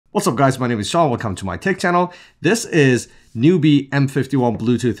What's up guys, my name is Sean, welcome to my tech channel. This is newbie M51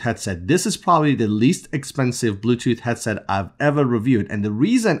 Bluetooth headset. This is probably the least expensive Bluetooth headset I've ever reviewed. And the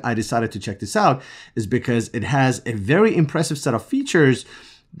reason I decided to check this out is because it has a very impressive set of features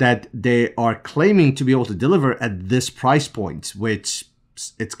that they are claiming to be able to deliver at this price point, which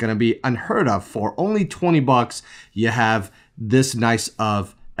it's gonna be unheard of. For only 20 bucks, you have this nice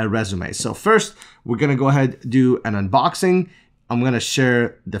of a resume. So first, we're gonna go ahead and do an unboxing. I'm going to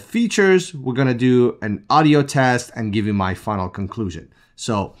share the features. We're going to do an audio test and give you my final conclusion.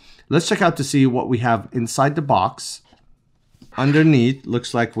 So let's check out to see what we have inside the box. Underneath,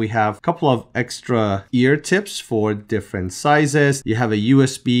 looks like we have a couple of extra ear tips for different sizes. You have a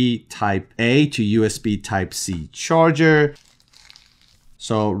USB type A to USB type C charger.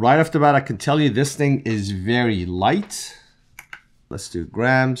 So right off the bat, I can tell you this thing is very light. Let's do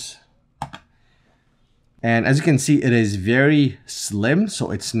grams. And as you can see, it is very slim,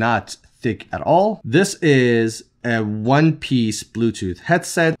 so it's not thick at all. This is a one-piece Bluetooth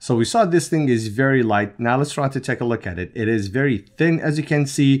headset. So we saw this thing is very light. Now let's try to take a look at it. It is very thin, as you can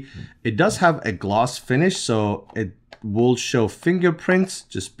see. It does have a gloss finish, so it will show fingerprints.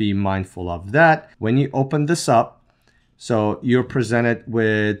 Just be mindful of that. When you open this up, so you're presented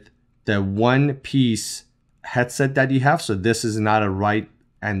with the one-piece headset that you have. So this is not a right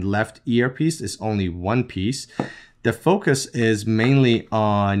and left earpiece, is only one piece. The focus is mainly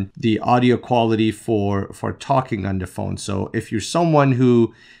on the audio quality for talking on the phone. So if you're someone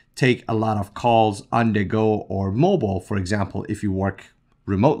who take a lot of calls on the go or mobile, for example, if you work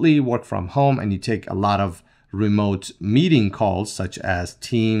remotely, work from home, and you take a lot of remote meeting calls, such as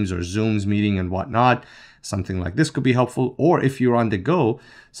Teams or Zooms meeting and whatnot, something like this could be helpful. Or if you're on the go,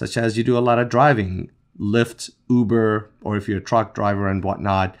 such as you do a lot of driving, Lyft, Uber, or if you're a truck driver and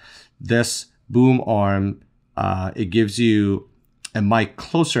whatnot, this boom arm, it gives you a mic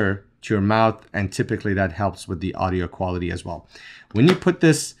closer to your mouth, and typically that helps with the audio quality as well. When you put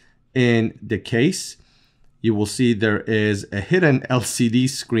this in the case, you will see there is a hidden LCD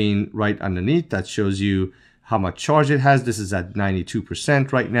screen right underneath that shows you how much charge it has. This is at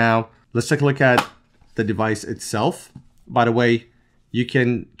 92% right now. Let's take a look at the device itself. By the way, you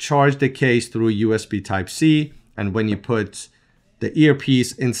can charge the case through USB Type-C, and when you put the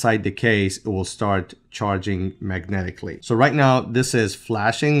earpiece inside the case, it will start charging magnetically. So right now, this is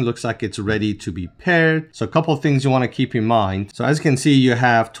flashing, looks like it's ready to be paired. So a couple of things you want to keep in mind. So as you can see, you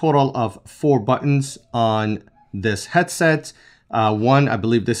have total of 4 buttons on this headset. One, I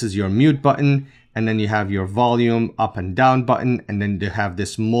believe this is your mute button, and then you have your volume up and down button, and then you have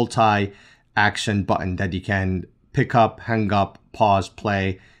this multi-action button that you can pick up, hang up, pause,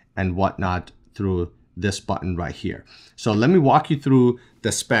 play, and whatnot through this button right here. So let me walk you through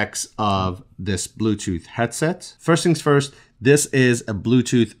the specs of this Bluetooth headset. First things first, this is a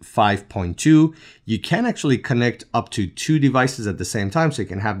Bluetooth 5.2. You can actually connect up to 2 devices at the same time. So you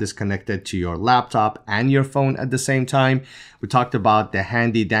can have this connected to your laptop and your phone at the same time. We talked about the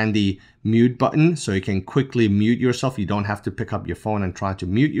handy dandy mute button, so you can quickly mute yourself. You don't have to pick up your phone and try to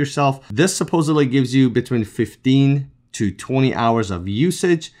mute yourself. This supposedly gives you between 15 to 20 hours of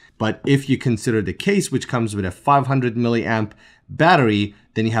usage. But if you consider the case, which comes with a 500 milliamp battery,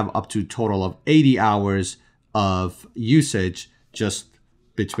 then you have up to a total of 80 hours of usage just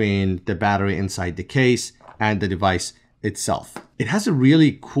between the battery inside the case and the device itself. It has a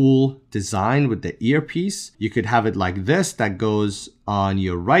really cool design with the earpiece. You could have it like this that goes on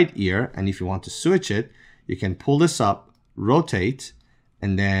your right ear, and if you want to switch it, you can pull this up, rotate,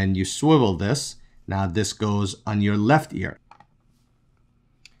 and then you swivel this. Now this goes on your left ear.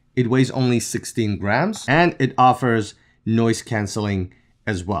 It weighs only 16 grams, and it offers noise canceling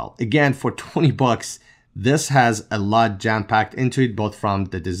as well. Again, for 20 bucks, this has a lot jam-packed into it, both from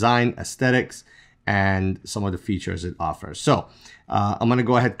the design, aesthetics, and some of the features it offers. So I'm gonna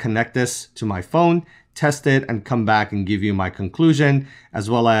go ahead and connect this to my phone, test it, and come back and give you my conclusion, as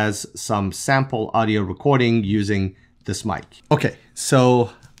well as some sample audio recording using this mic. Okay,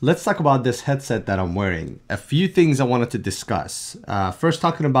 so let's talk about this headset that I'm wearing. A few things I wanted to discuss. First,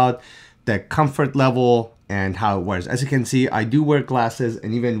 talking about the comfort level and how it wears. As you can see, I do wear glasses,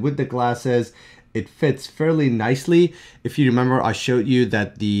 and even with the glasses, it fits fairly nicely. If you remember, I showed you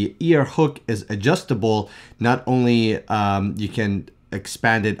that the ear hook is adjustable. Not only you can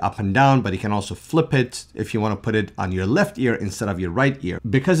expand it up and down, but you can also flip it if you want to put it on your left ear instead of your right ear.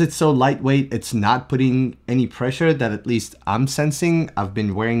 Because it's so lightweight, it's not putting any pressure that at least I'm sensing. I've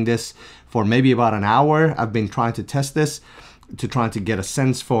been wearing this for maybe about an hour. I've been trying to test this to try to get a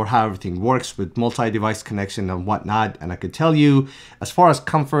sense for how everything works with multi-device connection and whatnot. And I could tell you, as far as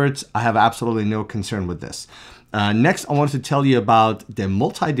comfort, I have absolutely no concern with this. Next, I wanted to tell you about the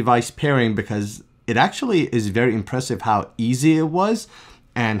multi-device pairing because it actually is very impressive how easy it was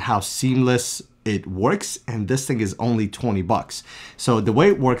and how seamless it works. And this thing is only 20 bucks. So the way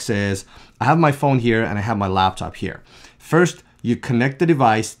it works is I have my phone here and I have my laptop here. First, you connect the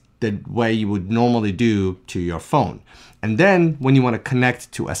device the way you would normally do to your phone. And then when you want to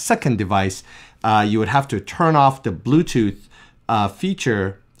connect to a second device, you would have to turn off the Bluetooth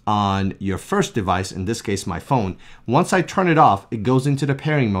feature on your first device, in this case my phone. Once I turn it off, it goes into the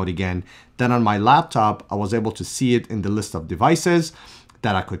pairing mode again. Then on my laptop, I was able to see it in the list of devices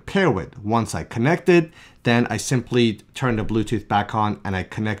that I could pair with. Once I connected, then I simply turned the Bluetooth back on and I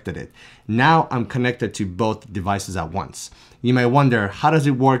connected it. Now I'm connected to both devices at once. You may wonder, how does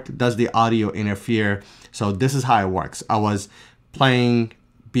it work? Does the audio interfere? So this is how it works. I was playing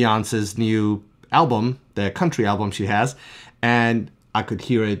Beyonce's new album, the country album she has, and I could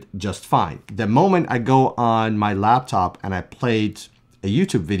hear it just fine. The moment I go on my laptop and I played a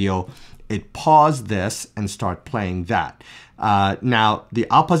YouTube video, it paused this and start playing that. Now, the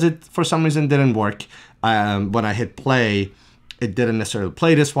opposite for some reason didn't work. When I hit play, it didn't necessarily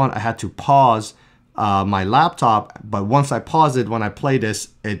play this one. I had to pause my laptop, but once I pause it, when I play this,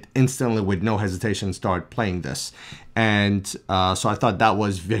 it instantly, with no hesitation, start playing this. And so I thought that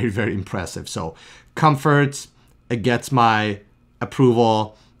was very, very impressive. So comfort, it gets my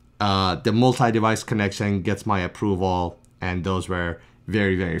approval. The multi-device connection gets my approval, and those were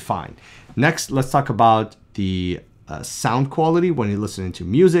very, very fine. Next, let's talk about the sound quality when you're listening to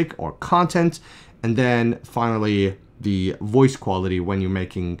music or content, and then finally the voice quality when you're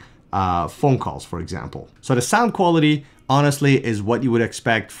making phone calls, for example. So the sound quality, honestly, is what you would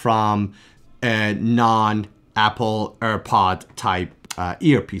expect from a non-Apple AirPod type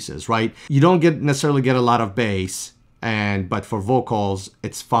earpieces, right? You don't necessarily get a lot of bass, but for vocals,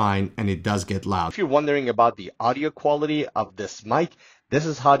 it's fine, and it does get loud. If you're wondering about the audio quality of this mic, this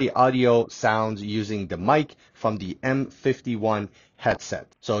is how the audio sounds using the mic from the M51 headset.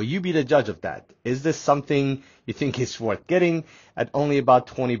 So you be the judge of that. Is this something you think is worth getting at only about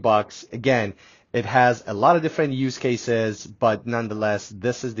 20 bucks? Again, it has a lot of different use cases, but nonetheless,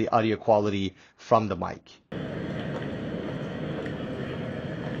 this is the audio quality from the mic.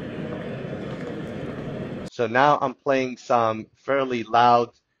 So now I'm playing some fairly loud,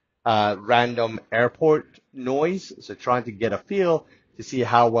 random airport noise. So trying to get a feel to see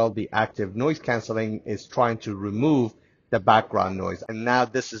how well the active noise canceling is trying to remove the background noise. And now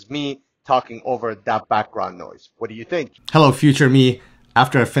this is me talking over that background noise. What do you think? Hello, future me.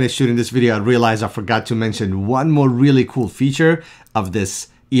 After I finished shooting this video, I realized I forgot to mention one more really cool feature of this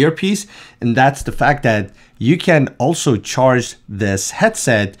earpiece. And that's the fact that you can also charge this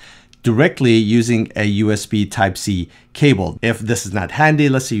headset directly using a USB Type-C cable. If this is not handy,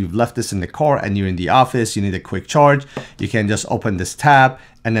 let's say you've left this in the car and you're in the office, you need a quick charge, you can just open this tab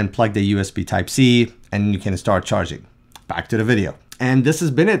and then plug the USB Type-C and you can start charging. Back to the video. And this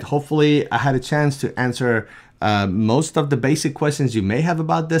has been it. Hopefully I had a chance to answer most of the basic questions you may have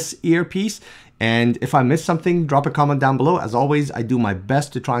about this earpiece. And if I missed something, drop a comment down below. As always, I do my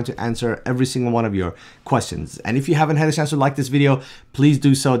best to try to answer every single one of your questions. And if you haven't had a chance to like this video, please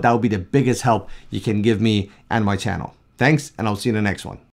do so. That would be the biggest help you can give me and my channel. Thanks, and I'll see you in the next one.